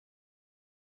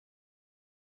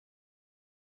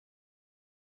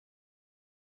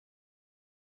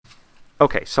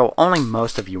Okay, so only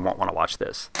most of you won't want to watch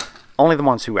this. Only the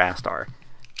ones who asked are.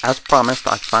 As promised,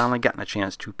 I've finally gotten a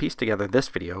chance to piece together this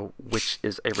video, which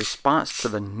is a response to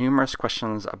the numerous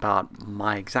questions about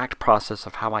my exact process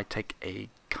of how I take a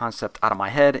concept out of my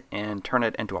head and turn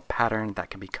it into a pattern that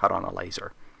can be cut on a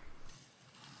laser.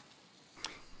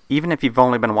 Even if you've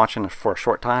only been watching for a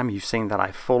short time, you've seen that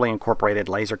I fully incorporated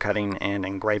laser cutting and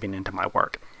engraving into my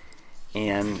work.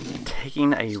 And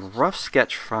taking a rough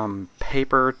sketch from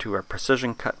paper to a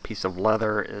precision cut piece of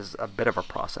leather is a bit of a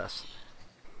process.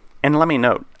 And let me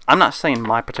note, I'm not saying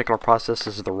my particular process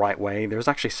is the right way. There's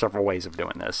actually several ways of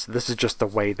doing this. This is just the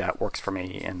way that works for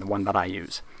me and the one that I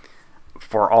use.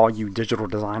 For all you digital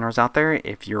designers out there,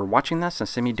 if you're watching this and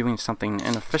see me doing something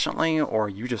inefficiently, or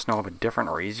you just know of a different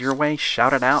or easier way,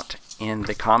 shout it out in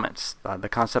the comments. The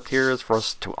concept here is for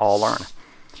us to all learn.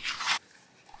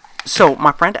 So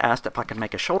my friend asked if I could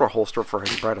make a shoulder holster for his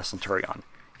Beretta Centurion.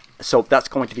 So that's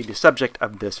going to be the subject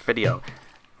of this video.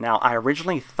 Now, I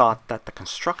originally thought that the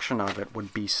construction of it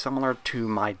would be similar to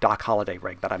my Doc Holliday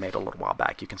rig that I made a little while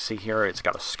back. You can see here it's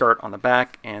got a skirt on the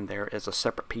back, and there is a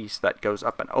separate piece that goes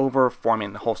up and over,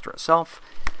 forming the holster itself.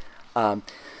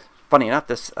 Funny enough,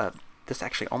 this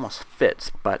actually almost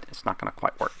fits, but it's not going to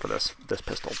quite work for this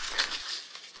pistol.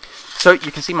 So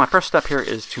you can see my first step here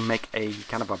is to make a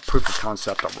kind of a proof of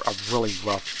concept, a really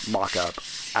rough mock-up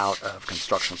out of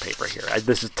construction paper here.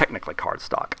 This is technically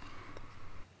cardstock.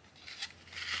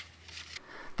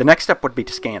 The next step would be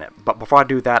to scan it, but before I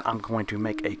do that, I'm going to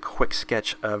make a quick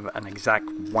sketch of an exact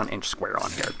 1-inch square on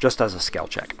here, just as a scale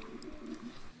check.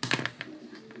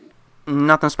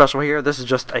 Nothing special here. This is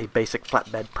just a basic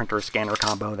flatbed printer scanner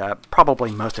combo that probably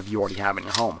most of you already have in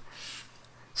your home.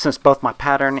 Since both my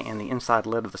pattern and the inside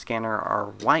lid of the scanner are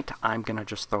white, I'm going to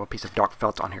just throw a piece of dark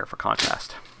felt on here for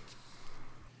contrast.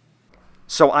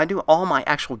 So I do all my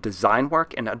actual design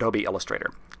work in Adobe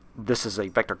Illustrator. This is a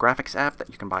vector graphics app that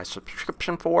you can buy a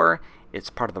subscription for. It's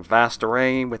part of the vast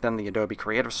array within the Adobe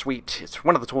Creative Suite. It's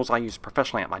one of the tools I use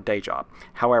professionally at my day job.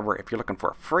 However, if you're looking for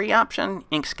a free option,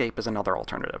 Inkscape is another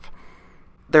alternative.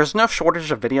 There's no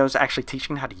shortage of videos actually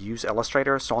teaching how to use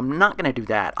Illustrator, so I'm not going to do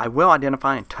that. I will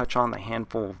identify and touch on the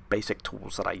handful of basic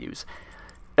tools that I use.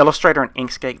 Illustrator and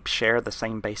Inkscape share the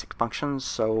same basic functions,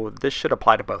 so this should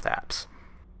apply to both apps.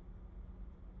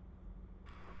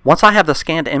 Once I have the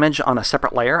scanned image on a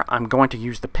separate layer, I'm going to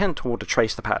use the pen tool to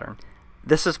trace the pattern.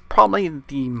 This is probably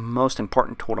the most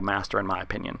important tool to master in my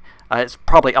opinion. It's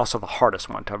probably also the hardest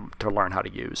one to learn how to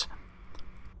use.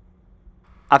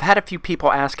 I've had a few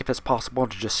people ask if it's possible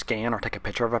to just scan or take a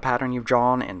picture of a pattern you've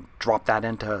drawn and drop that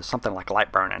into something like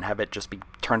Lightburn and have it just be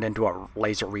turned into a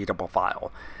laser readable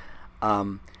file.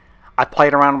 I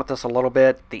played around with this a little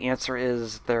bit. The answer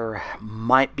is there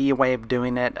might be a way of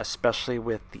doing it, especially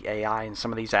with the AI and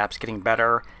some of these apps getting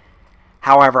better.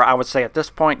 However, I would say at this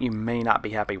point you may not be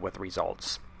happy with the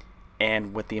results.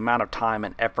 And with the amount of time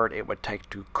and effort it would take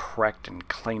to correct and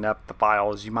clean up the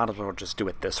files, you might as well just do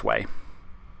it this way.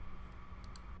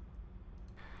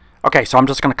 Okay, so I'm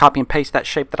just going to copy and paste that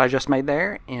shape that I just made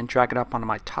there and drag it up onto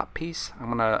my top piece. I'm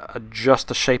going to adjust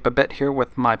the shape a bit here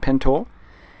with my pen tool.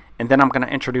 And then I'm going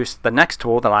to introduce the next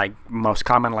tool that I most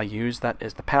commonly use, that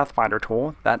is the Pathfinder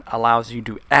tool that allows you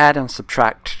to add and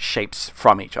subtract shapes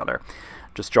from each other.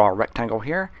 Just draw a rectangle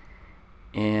here,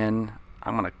 and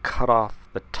I'm going to cut off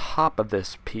the top of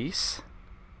this piece.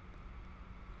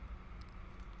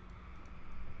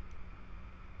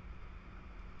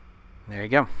 There you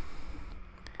go.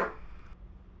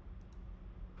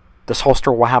 This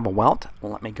holster will have a welt.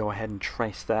 Let me go ahead and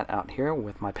trace that out here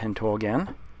with my pen tool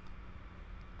again.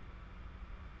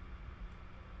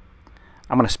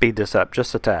 I'm going to speed this up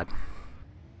just a tad.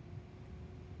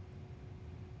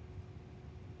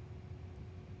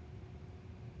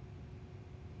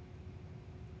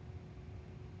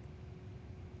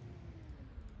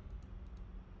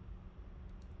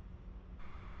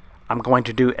 I'm going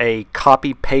to do a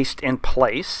copy paste in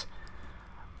place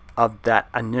of that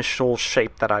initial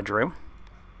shape that I drew.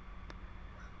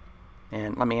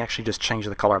 And let me actually just change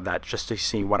the color of that just to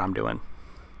see what I'm doing.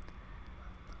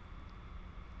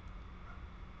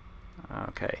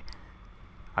 Okay,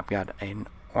 I've got an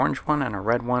orange one and a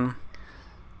red one.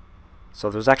 So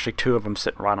there's actually two of them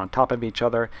sitting right on top of each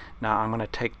other. Now I'm going to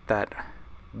take that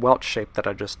welt shape that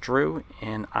I just drew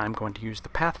and I'm going to use the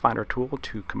Pathfinder tool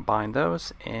to combine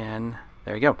those, and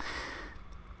there you go.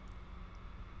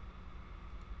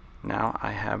 Now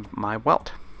I have my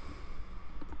welt.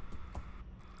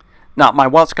 Now my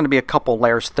welt's going to be a couple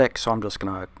layers thick, so I'm just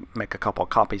going to make a couple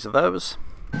copies of those.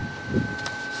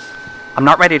 I'm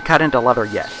not ready to cut into leather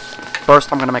yet.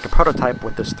 First I'm going to make a prototype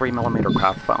with this 3mm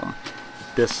craft foam.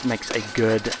 this makes a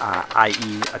good,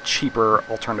 i.e. a cheaper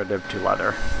alternative to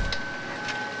leather.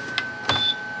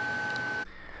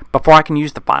 Before I can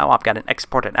use the file, I've got to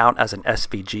export it out as an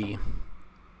SVG.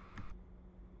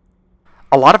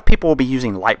 A lot of people will be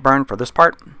using Lightburn for this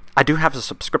part. I do have a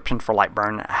subscription for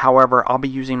Lightburn, however I'll be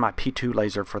using my P2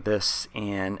 laser for this,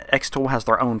 and xTool has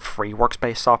their own free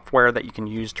workspace software that you can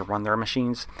use to run their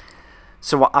machines.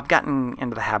 So I've gotten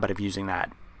into the habit of using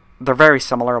that. They're very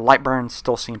similar. Lightburn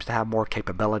still seems to have more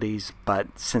capabilities,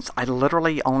 but since I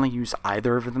literally only use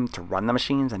either of them to run the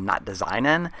machines and not design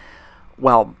in,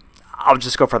 well, I'll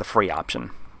just go for the free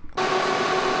option.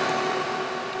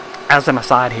 As an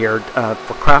aside here,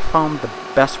 for craft foam, the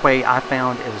best way I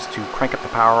found is to crank up the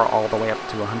power all the way up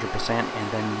to 100%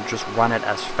 and then just run it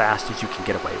as fast as you can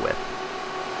get away with.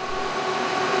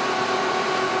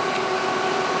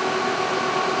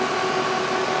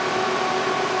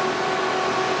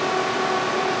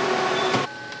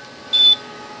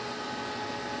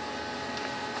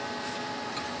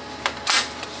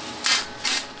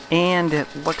 And it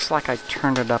looks like I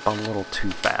turned it up a little too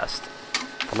fast.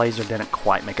 The laser didn't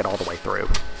quite make it all the way through.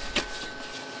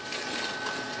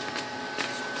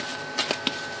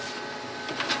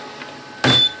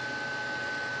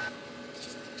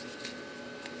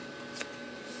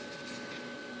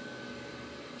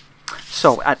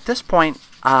 So at this point,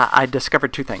 I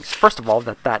discovered two things. First of all,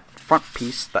 that front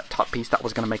piece, that top piece that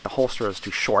was going to make the holster is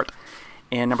too short.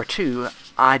 And number two,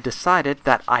 I decided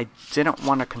that I didn't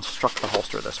want to construct the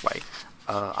holster this way.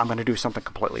 I'm going to do something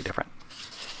completely different.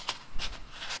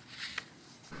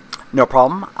 No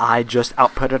problem, I just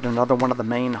outputted another one of the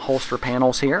main holster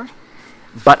panels here,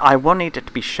 but I will need it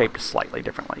to be shaped slightly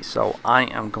differently. So I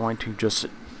am going to just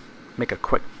make a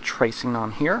quick tracing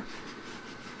on here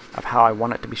of how I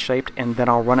want it to be shaped, and then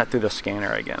I'll run it through the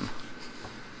scanner again.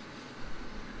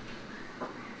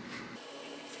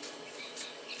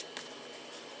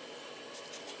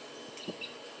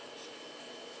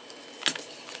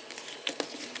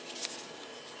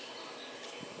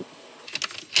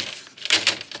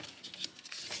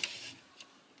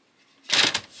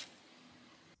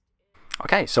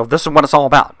 Okay, so this is what it's all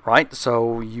about, right?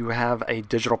 So you have a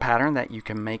digital pattern that you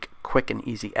can make quick and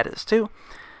easy edits to.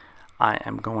 I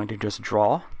am going to just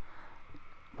draw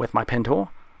with my pen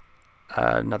tool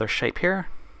another shape here.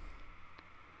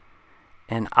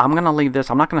 And I'm going to leave this,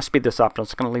 I'm not going to speed this up, I'm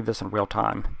just going to leave this in real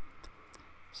time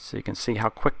so you can see how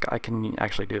quick I can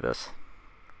actually do this.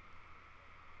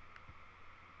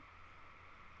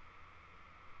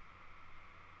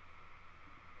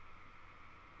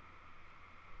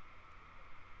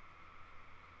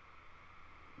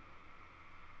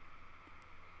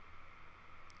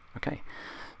 Okay,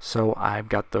 so I've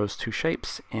got those two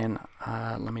shapes, and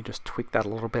let me just tweak that a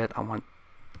little bit. I want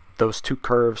those two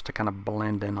curves to kind of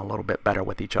blend in a little bit better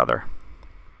with each other.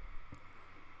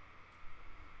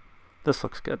 This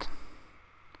looks good.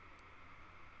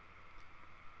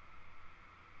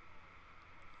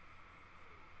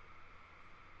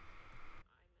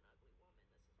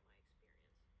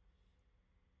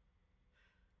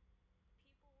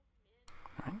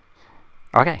 All right.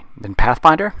 Okay, then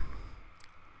Pathfinder.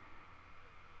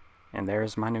 And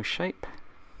there's my new shape.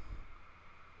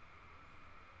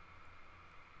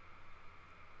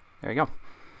 There you go.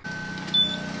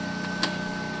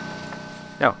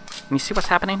 Oh, can you see what's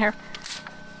happening here?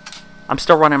 I'm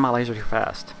still running my laser too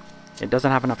fast. It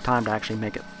doesn't have enough time to actually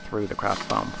make it through the craft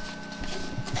foam.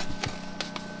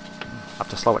 I'll have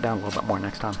to slow it down a little bit more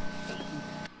next time.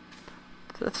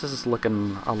 This is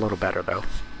looking a little better though.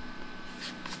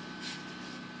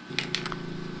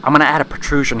 I'm going to add a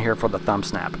protrusion here for the thumb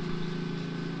snap.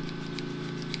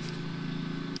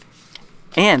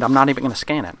 And I'm not even going to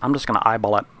scan it. I'm just going to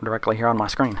eyeball it directly here on my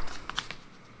screen.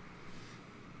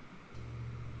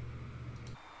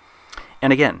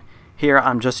 And again, here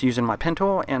I'm just using my pen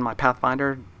tool and my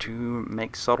Pathfinder to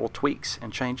make subtle tweaks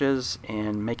and changes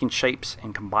and making shapes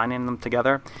and combining them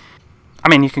together. I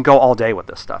mean, you can go all day with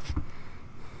this stuff.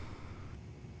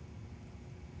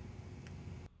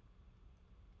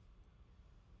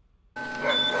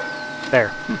 There,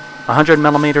 100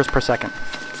 millimeters per second.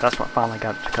 That's what finally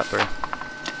got it to cut through.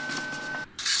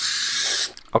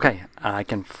 Okay, I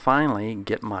can finally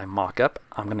get my mock-up.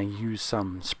 I'm going to use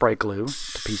some spray glue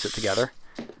to piece it together.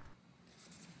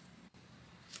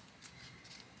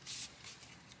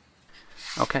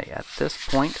 Okay, at this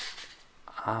point,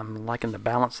 I'm liking the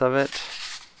balance of it,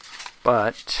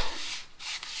 but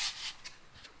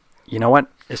you know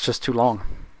what? It's just too long.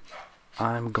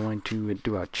 I'm going to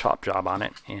do a chop job on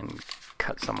it and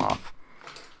cut some off.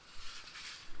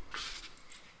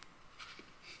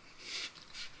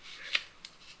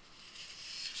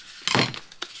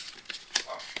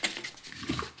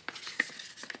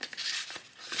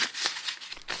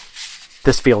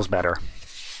 This feels better.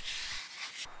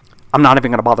 I'm not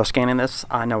even going to bother scanning this.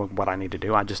 I know what I need to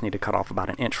do. I just need to cut off about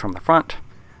 1 inch from the front.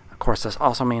 Of course, this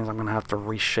also means I'm going to have to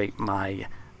reshape my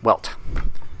welt.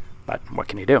 But what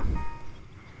can you do?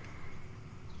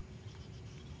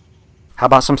 How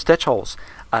about some stitch holes?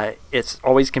 It's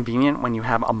always convenient when you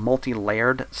have a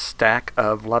multi-layered stack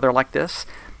of leather like this,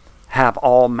 have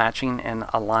all matching and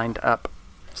aligned up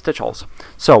stitch holes.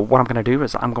 So what I'm going to do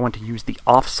is I'm going to use the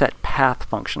offset path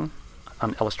function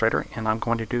on Illustrator, and I'm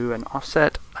going to do an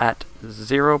offset at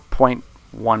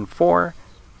 0.14.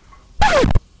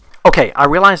 Okay, I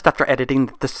realized after editing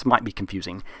that this might be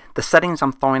confusing. The settings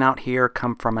I'm throwing out here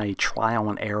come from a trial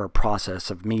and error process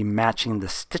of me matching the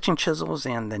stitching chisels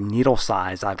and the needle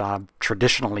size I've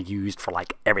traditionally used for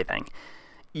like everything.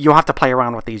 You'll have to play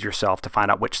around with these yourself to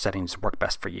find out which settings work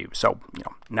best for you. So,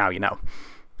 now you know.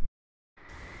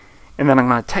 And then I'm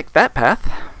going to take that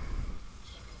path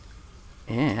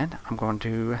and I'm going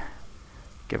to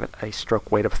give it a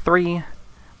stroke weight of 3.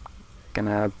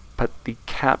 Gonna put the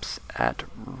caps at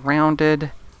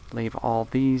rounded, leave all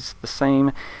these the same.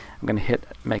 I'm going to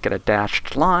make it a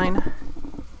dashed line.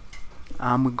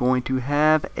 I'm going to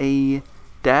have a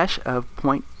dash of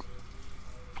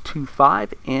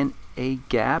 0.25 and a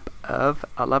gap of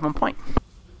 11 point.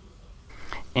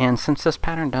 And since this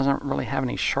pattern doesn't really have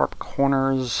any sharp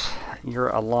corners, your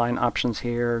align options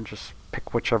here, just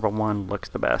pick whichever one looks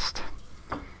the best.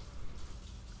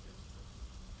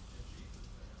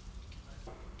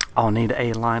 I'll need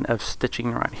a line of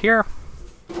stitching right here,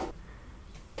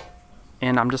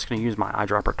 and I'm just going to use my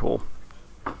eyedropper tool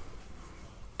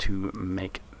to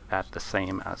make that the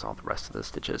same as all the rest of the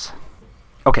stitches.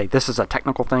 Okay, this is a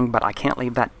technical thing, but I can't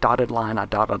leave that dotted line a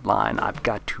dotted line. I've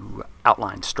got to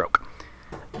outline stroke.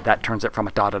 That turns it from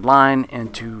a dotted line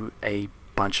into a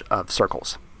bunch of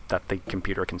circles that the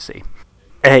computer can see.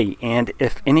 Hey, and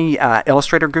if any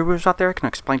Illustrator gurus out there can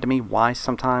explain to me why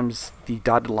sometimes the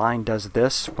dotted line does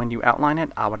this when you outline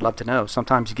it, I would love to know.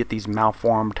 Sometimes you get these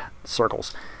malformed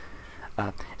circles.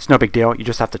 It's no big deal. You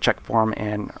just have to check for them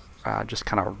and just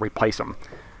kind of replace them.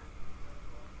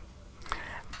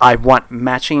 I want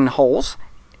matching holes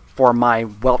for my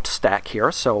welt stack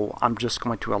here, so I'm just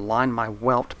going to align my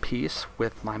welt piece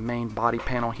with my main body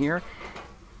panel here,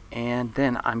 and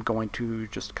then I'm going to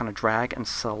just kind of drag and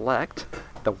select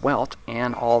the welt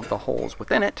and all the holes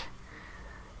within it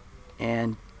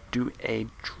and do a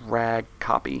drag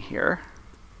copy here.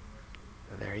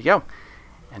 There you go.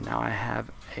 And now I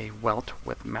have a welt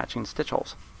with matching stitch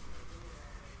holes.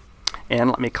 And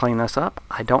let me clean this up.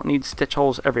 I don't need stitch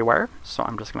holes everywhere, so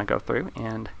I'm just going to go through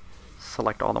and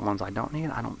select all the ones I don't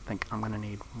need. I don't think I'm going to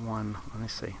need one. Let me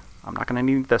see. I'm not going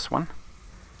to need this one.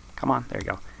 Come on, there you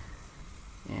go.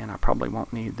 And I probably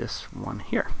won't need this one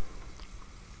here.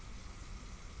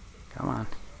 Come on.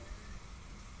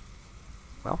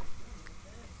 Well,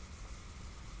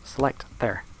 select.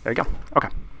 There you go. Okay.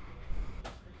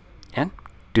 And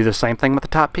do the same thing with the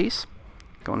top piece.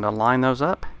 Going to line those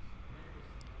up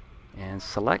and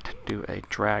select, do a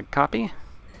drag copy,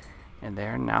 and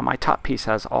there, now my top piece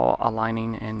has all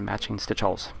aligning and matching stitch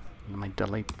holes. Let me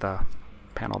delete the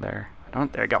panel there.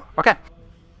 There you go. Okay.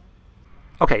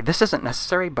 Okay, this isn't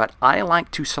necessary, but I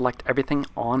like to select everything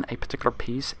on a particular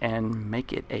piece and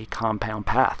make it a compound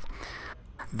path.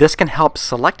 This can help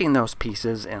selecting those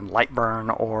pieces in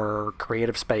Lightburn or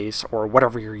Creative Space or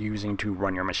whatever you're using to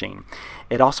run your machine.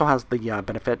 It also has the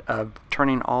benefit of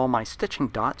turning all my stitching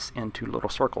dots into little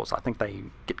circles. I think they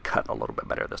get cut a little bit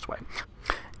better this way.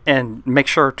 And make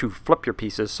sure to flip your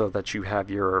pieces so that you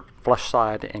have your flush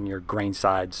side and your grain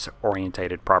sides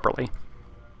orientated properly.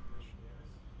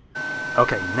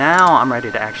 Okay, now I'm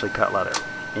ready to actually cut leather.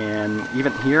 And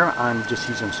even here, I'm just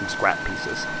using some scrap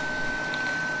pieces.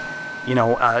 You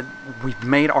know, we've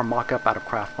made our mock-up out of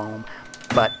craft foam,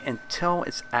 but until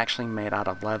it's actually made out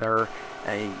of leather,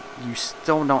 you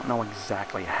still don't know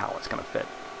exactly how it's going to fit.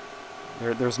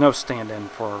 There's no stand-in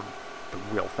for the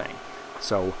real thing.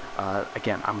 So,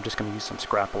 again, I'm just going to use some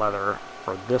scrap leather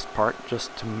for this part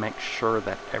just to make sure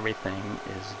that everything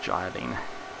is jiving.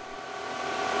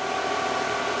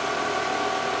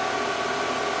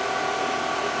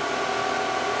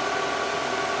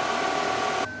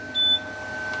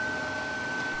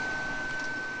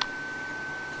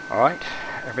 Alright,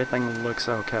 everything looks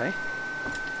okay.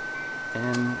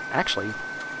 And actually,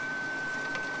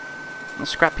 the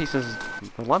scrap pieces,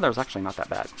 the leather is actually not that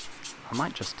bad. I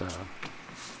might just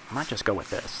go with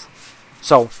this.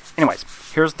 So, anyways,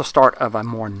 here's the start of a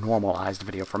more normalized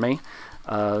video for me.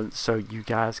 So you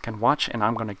guys can watch, and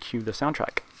I'm going to cue the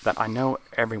soundtrack that I know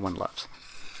everyone loves.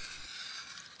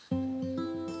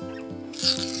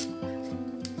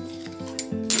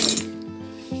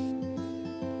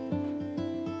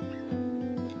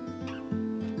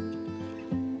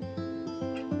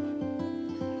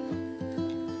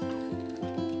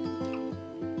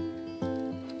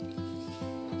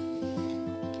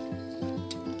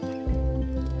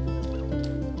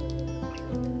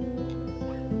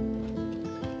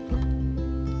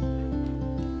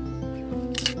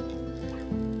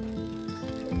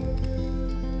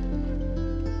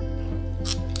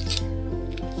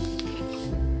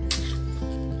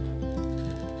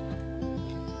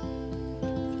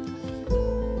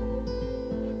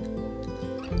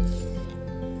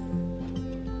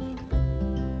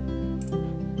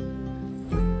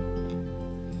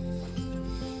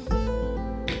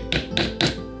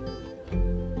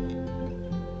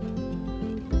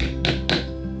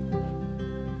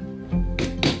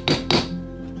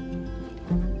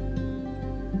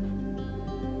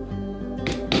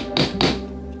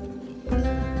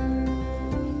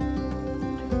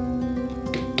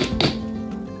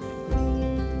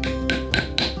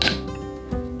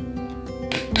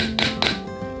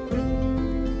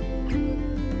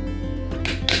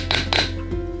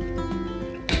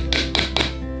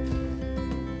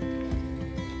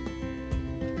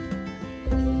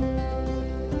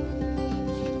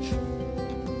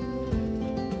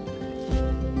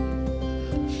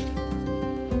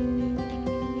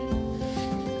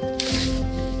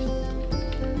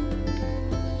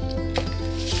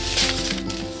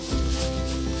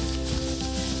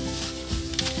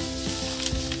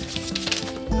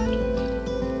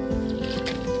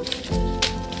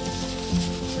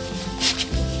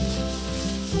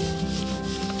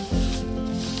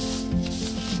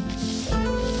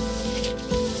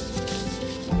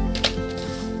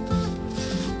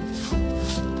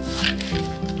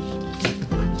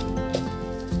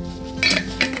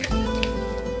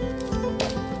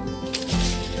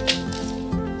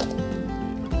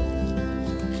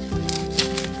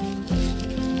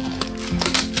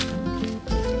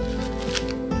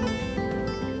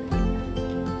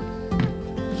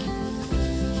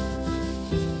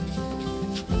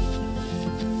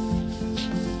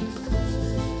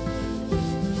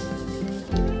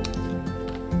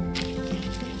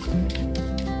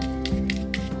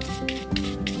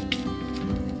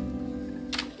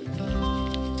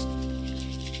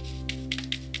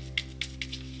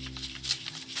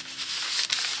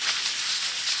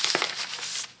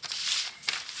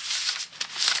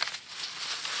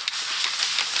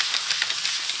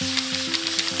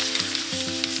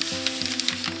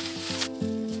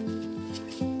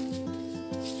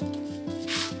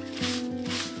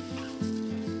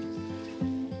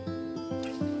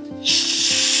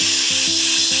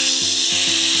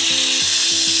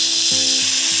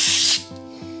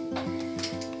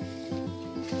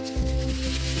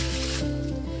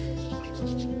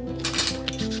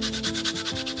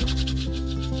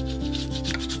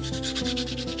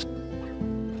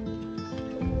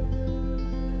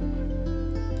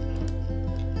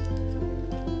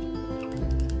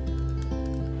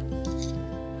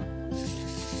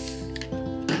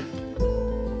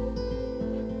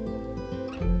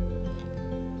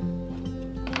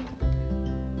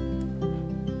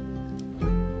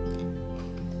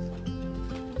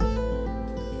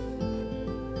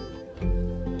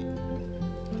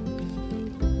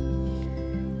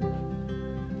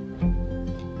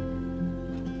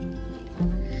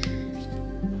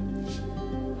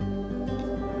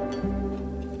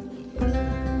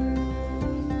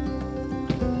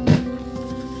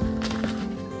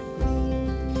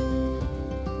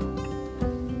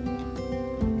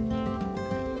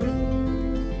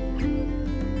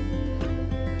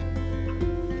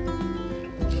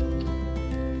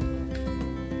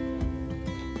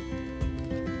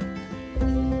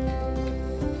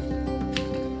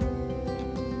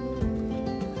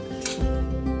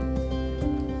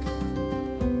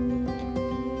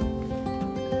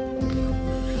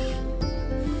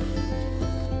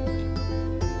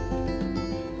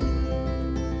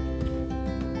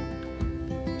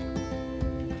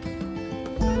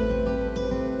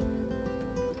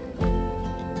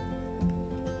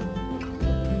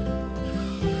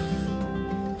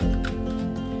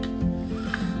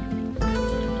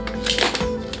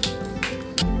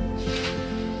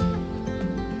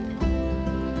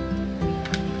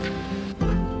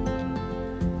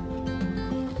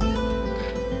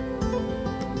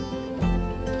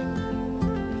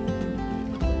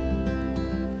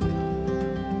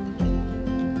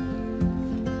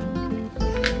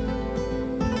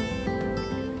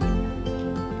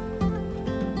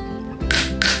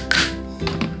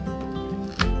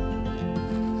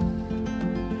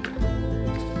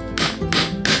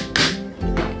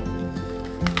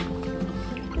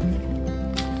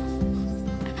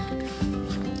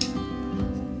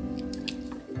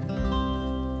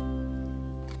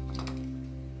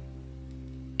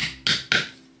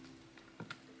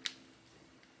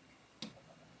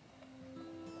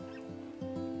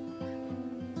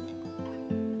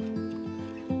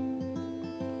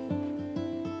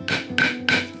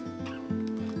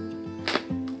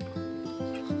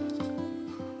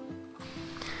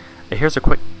 Here's a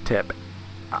quick tip.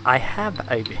 I have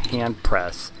a hand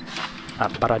press,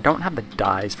 but I don't have the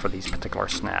dies for these particular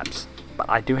snaps. But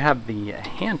I do have the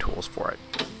hand tools for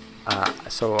it.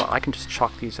 So I can just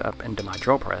chalk these up into my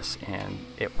drill press and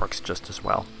it works just as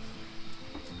well.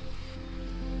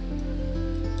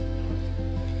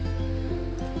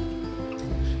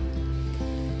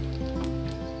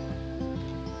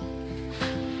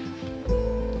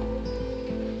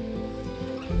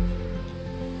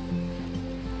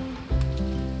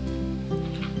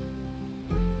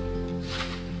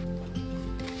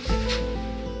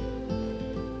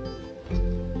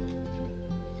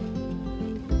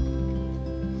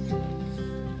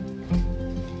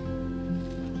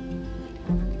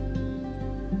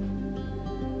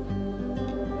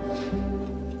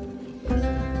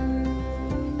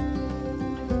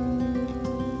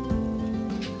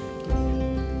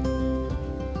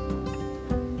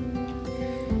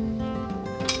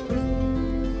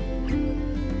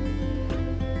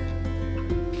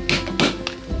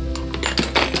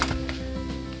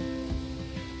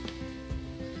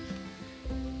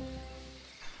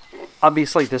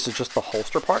 Obviously, this is just the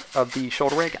holster part of the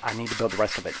shoulder rig. I need to build the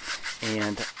rest of it.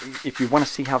 And if you want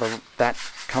to see how that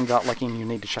comes out looking, you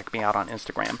need to check me out on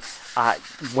Instagram.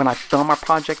 When I film my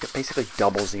project, it basically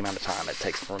doubles the amount of time it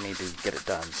takes for me to get it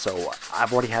done. So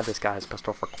I've already had this guy's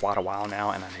pistol for quite a while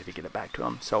now, and I need to get it back to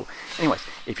him. So anyways,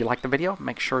 if you like the video,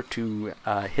 make sure to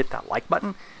hit that like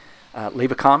button,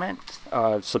 leave a comment,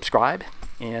 subscribe,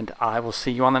 and I will see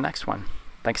you on the next one.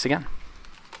 Thanks again.